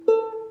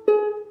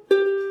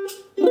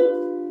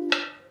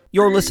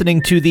You're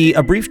listening to the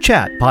A Brief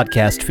Chat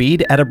podcast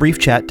feed at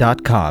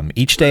abriefchat.com.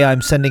 Each day I'm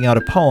sending out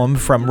a poem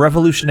from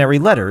Revolutionary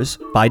Letters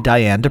by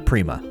Diane di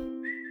Prima.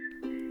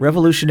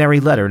 Revolutionary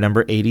Letter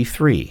number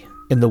 83,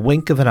 In the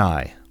Wink of an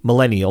Eye,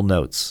 Millennial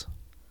Notes.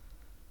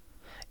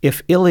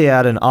 If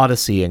Iliad and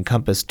Odyssey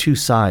encompass two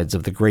sides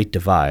of the great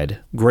divide,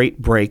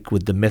 great break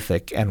with the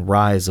mythic and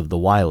rise of the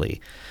wily,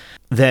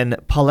 then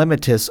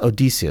Polymetus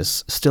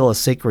Odysseus, still a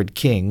sacred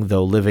king,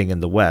 though living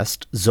in the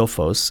west,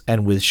 Zophos,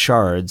 and with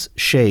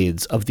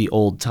shades of the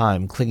old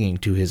time clinging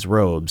to his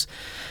robes,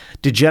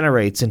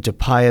 degenerates into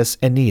pious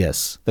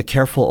Aeneas, the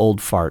careful old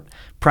fart,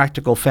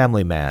 practical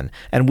family man,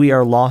 and we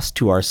are lost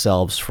to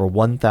ourselves for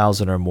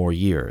 1,000 or more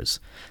years,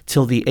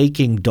 till the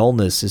aching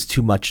dullness is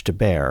too much to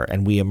bear,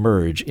 and we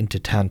emerge into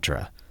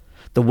Tantra.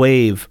 The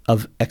wave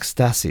of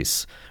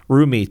ecstasis,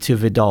 Rumi to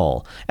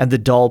Vidal, and the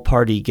dull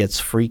party gets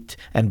freaked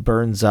and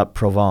burns up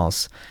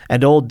Provence,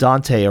 and old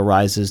Dante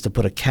arises to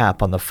put a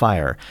cap on the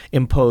fire,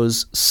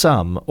 impose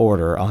some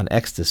order on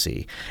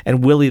ecstasy,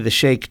 and Willie the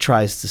Sheikh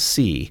tries to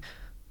see.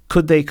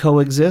 Could they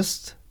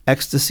coexist?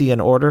 Ecstasy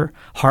and order,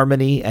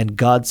 harmony and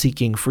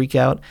God-seeking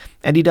freakout,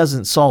 and he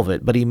doesn't solve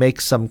it, but he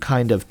makes some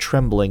kind of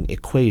trembling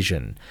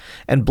equation.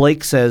 And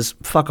Blake says,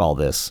 fuck all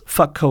this,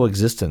 fuck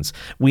coexistence,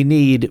 we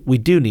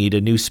do need a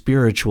new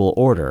spiritual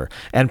order,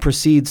 and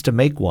proceeds to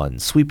make one,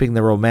 sweeping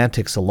the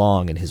romantics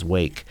along in his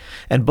wake.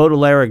 And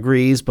Baudelaire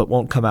agrees, but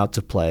won't come out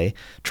to play,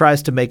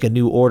 tries to make a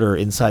new order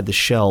inside the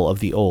shell of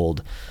the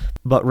old.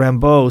 But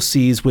Rimbaud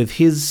sees with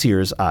his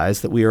seer's eyes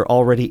that we are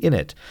already in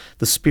it,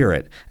 the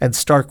spirit, and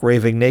stark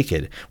raving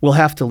naked, we'll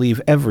have to leave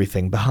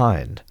everything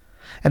behind.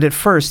 And at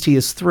first he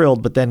is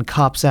thrilled, but then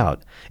cops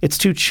out. It's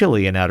too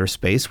chilly in outer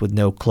space with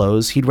no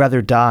clothes. He'd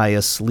rather die a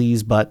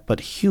sleaze-butt,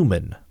 but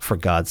human, for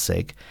God's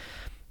sake.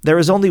 There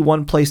is only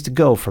one place to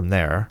go from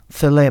there,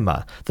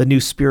 Thelema, the new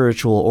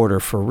spiritual order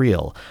for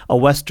real, a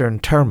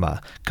Western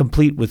terma,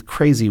 complete with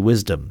crazy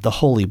wisdom, the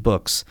holy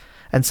books.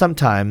 And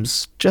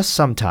sometimes, just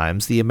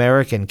sometimes, the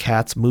American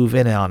cats move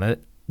in on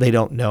it. They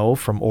don't know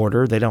from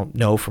order. They don't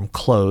know from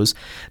clothes.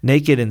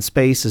 Naked in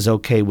space is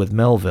okay with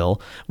Melville.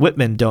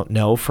 Whitman don't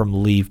know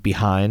from Leave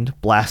Behind,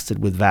 blasted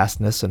with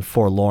vastness and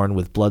forlorn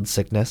with blood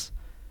sickness.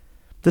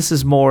 This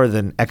is more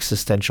than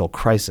existential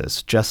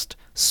crisis, just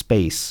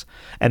space.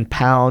 And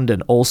Pound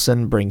and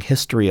Olson bring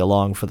history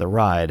along for the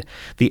ride,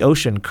 the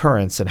ocean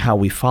currents and how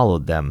we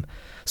followed them.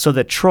 So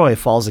that Troy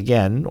falls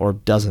again, or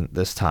doesn't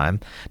this time.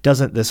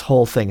 Doesn't this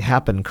whole thing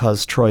happen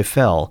 'cause Troy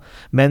fell?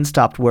 Men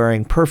stopped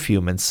wearing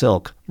perfume and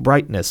silk.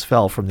 Brightness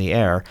fell from the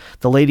air.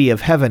 The Lady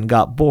of Heaven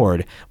got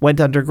bored, went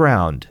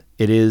underground.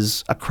 It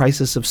is a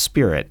crisis of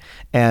spirit,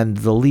 and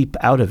the leap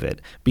out of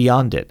it,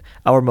 beyond it,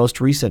 our most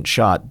recent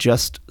shot,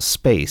 just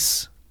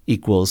space,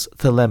 equals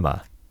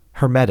thelema,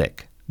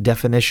 hermetic,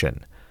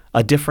 definition,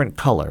 a different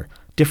color,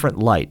 different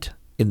light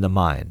in the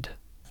mind.